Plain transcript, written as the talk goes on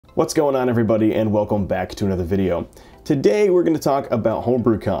What's going on, everybody, and welcome back to another video. Today we're going to talk about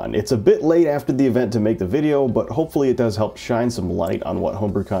HomebrewCon. It's a bit late after the event to make the video, but hopefully it does help shine some light on what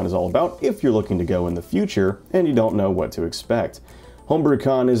HomebrewCon is all about if you're looking to go in the future and you don't know what to expect.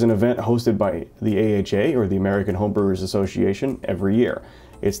 HomebrewCon is an event hosted by the AHA, or the American Homebrewers Association, every year.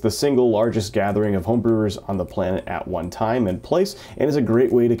 It's the single largest gathering of homebrewers on the planet at one time and place, and is a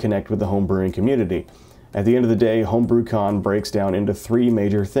great way to connect with the homebrewing community. At the end of the day, HomebrewCon breaks down into three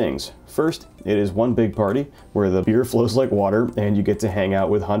major things. First, it is one big party where the beer flows like water and you get to hang out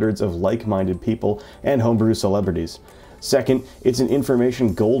with hundreds of like-minded people and homebrew celebrities. Second, it's an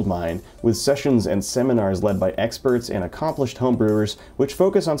information goldmine with sessions and seminars led by experts and accomplished homebrewers which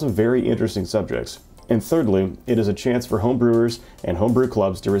focus on some very interesting subjects. And thirdly, it is a chance for homebrewers and homebrew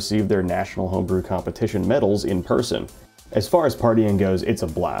clubs to receive their National Homebrew Competition medals in person. As far as partying goes, it's a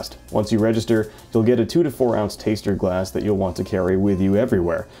blast. Once you register, you'll get a 2 to 4 ounce taster glass that you'll want to carry with you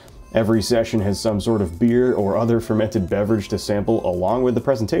everywhere. Every session has some sort of beer or other fermented beverage to sample along with the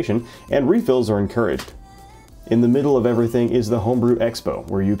presentation, and refills are encouraged. In the middle of everything is the Homebrew Expo,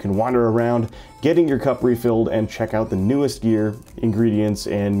 where you can wander around, getting your cup refilled and check out the newest gear, ingredients,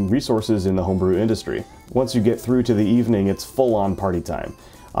 and resources in the homebrew industry. Once you get through to the evening, it's full-on party time.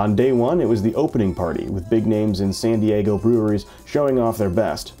 On day one, it was the opening party, with big names in San Diego breweries showing off their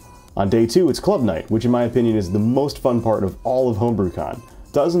best. On day two, it's club night, which in my opinion is the most fun part of all of HomebrewCon.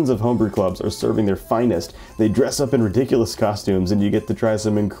 Dozens of homebrew clubs are serving their finest. They dress up in ridiculous costumes, and you get to try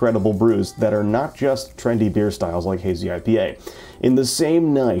some incredible brews that are not just trendy beer styles like Hazy IPA. In the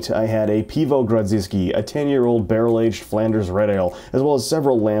same night, I had a Pivo Grodziskie, a 10-year-old barrel-aged Flanders Red Ale, as well as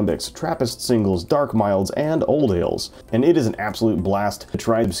several Lambics, Trappist singles, dark milds, and old ales. And it is an absolute blast to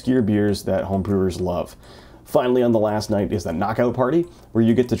try obscure beers that homebrewers love. Finally, on the last night is the Knockout Party, where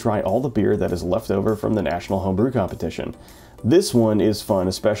you get to try all the beer that is left over from the National Homebrew Competition. This one is fun,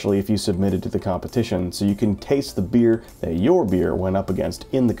 especially if you submitted to the competition, so you can taste the beer that your beer went up against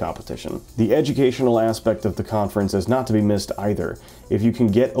in the competition. The educational aspect of the conference is not to be missed either. If you can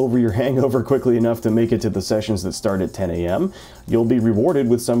get over your hangover quickly enough to make it to the sessions that start at 10 a.m., you'll be rewarded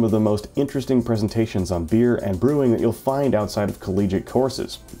with some of the most interesting presentations on beer and brewing that you'll find outside of collegiate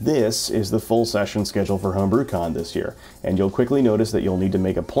courses. This is the full session schedule for HomebrewCon this year, and you'll quickly notice that you'll need to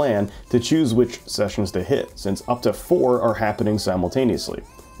make a plan to choose which sessions to hit, since up to 4 are happening simultaneously.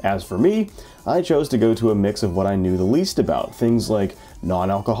 As for me, I chose to go to a mix of what I knew the least about, things like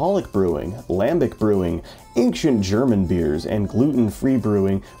non-alcoholic brewing, lambic brewing, ancient German beers, and gluten-free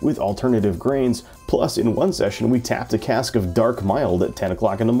brewing with alternative grains, plus in one session we tapped a cask of dark mild at 10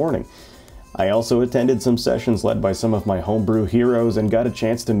 o'clock in the morning. I also attended some sessions led by some of my homebrew heroes and got a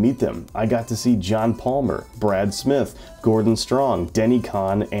chance to meet them. I got to see John Palmer, Brad Smith, Gordon Strong, Denny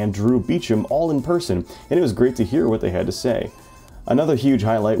Kahn, and Drew Beecham all in person, and it was great to hear what they had to say. Another huge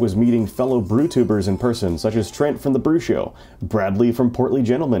highlight was meeting fellow brewtubers in person, such as Trent from The Brew Show, Bradley from Portly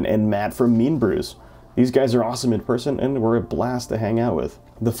Gentleman, and Matt from Mean Brews. These guys are awesome in person and were a blast to hang out with.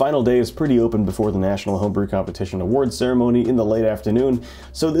 The final day is pretty open before the National Homebrew Competition Awards ceremony in the late afternoon,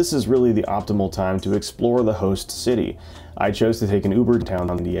 so this is really the optimal time to explore the host city. I chose to take an Uber to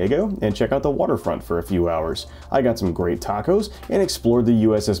San Diego and check out the waterfront for a few hours. I got some great tacos and explored the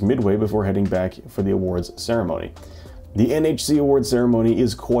USS Midway before heading back for the awards ceremony. The NHC Awards ceremony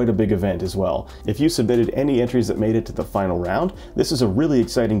is quite a big event as well. If you submitted any entries that made it to the final round, this is a really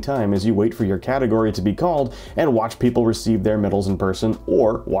exciting time as you wait for your category to be called and watch people receive their medals in person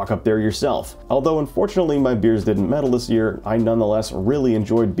or walk up there yourself. Although unfortunately my beers didn't medal this year, I nonetheless really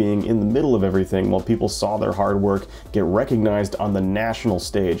enjoyed being in the middle of everything while people saw their hard work get recognized on the national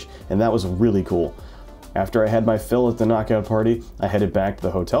stage, and that was really cool. After I had my fill at the knockout party, I headed back to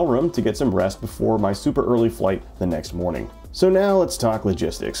the hotel room to get some rest before my super early flight the next morning. So now let's talk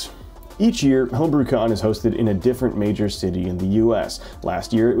logistics. Each year, HomebrewCon is hosted in a different major city in the US.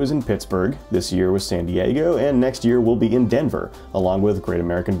 Last year it was in Pittsburgh, this year was San Diego, and next year will be in Denver, along with Great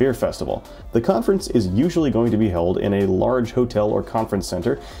American Beer Festival. The conference is usually going to be held in a large hotel or conference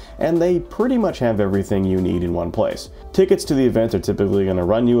center, and they pretty much have everything you need in one place. Tickets to the event are typically going to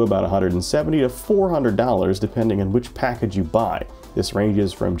run you about $170 to $400 depending on which package you buy. This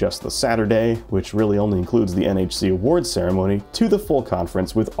ranges from just the Saturday, which really only includes the NHC Awards ceremony, to the full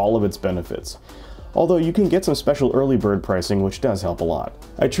conference with all of its benefits. although you can get some special early bird pricing, which does help a lot.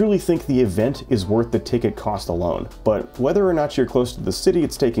 I truly think the event is worth the ticket cost alone, but whether or not you're close to the city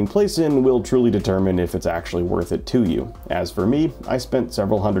it's taking place in will truly determine if it's actually worth it to you. As for me, I spent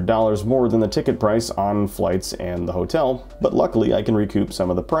several $100s more than the ticket price on flights and the hotel, but luckily I can recoup some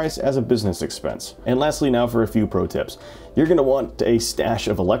of the price as a business expense. And lastly, now for a few pro tips. You're going to want a stash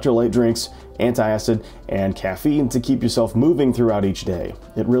of electrolyte drinks, antacid, and caffeine to keep yourself moving throughout each day.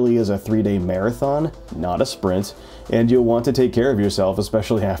 It really is a 3-day marathon, not a sprint, and you'll want to take care of yourself,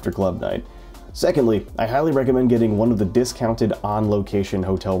 especially after club night. Secondly, I highly recommend getting one of the discounted on-location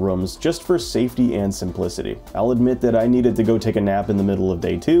hotel rooms just for safety and simplicity. I'll admit that I needed to go take a nap in the middle of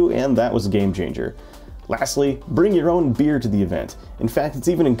day 2, and that was a game changer. Lastly, bring your own beer to the event. In fact, it's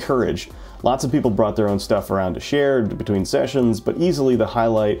even encouraged. Lots of people brought their own stuff around to share between sessions, but easily the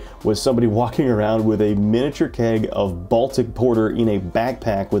highlight was somebody walking around with a miniature keg of Baltic Porter in a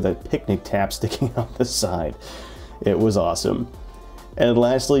backpack with a picnic tap sticking out the side. It was awesome. And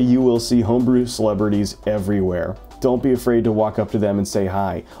lastly, you will see homebrew celebrities everywhere. Don't be afraid to walk up to them and say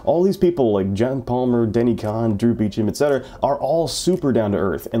hi. All these people like John Palmer, Denny Kahn, Drew Beecham, etc. are all super down to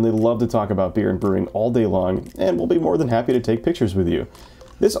earth, and they love to talk about beer and brewing all day long, and will be more than happy to take pictures with you.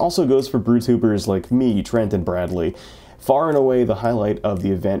 This also goes for brewtubers like me, Trent, and Bradley. Far and away, the highlight of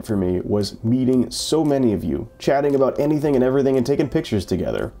the event for me was meeting so many of you, chatting about anything and everything and taking pictures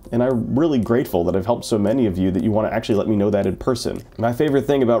together. And I'm really grateful that I've helped so many of you that you want to actually let me know that in person. My favorite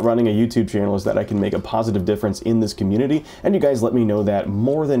thing about running a YouTube channel is that I can make a positive difference in this community, and you guys let me know that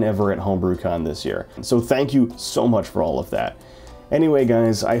more than ever at HomebrewCon this year. So thank you so much for all of that. Anyway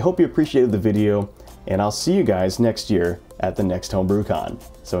guys, I hope you appreciated the video, and I'll see you guys next year at the next HomebrewCon.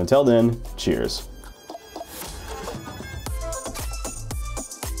 So until then, cheers.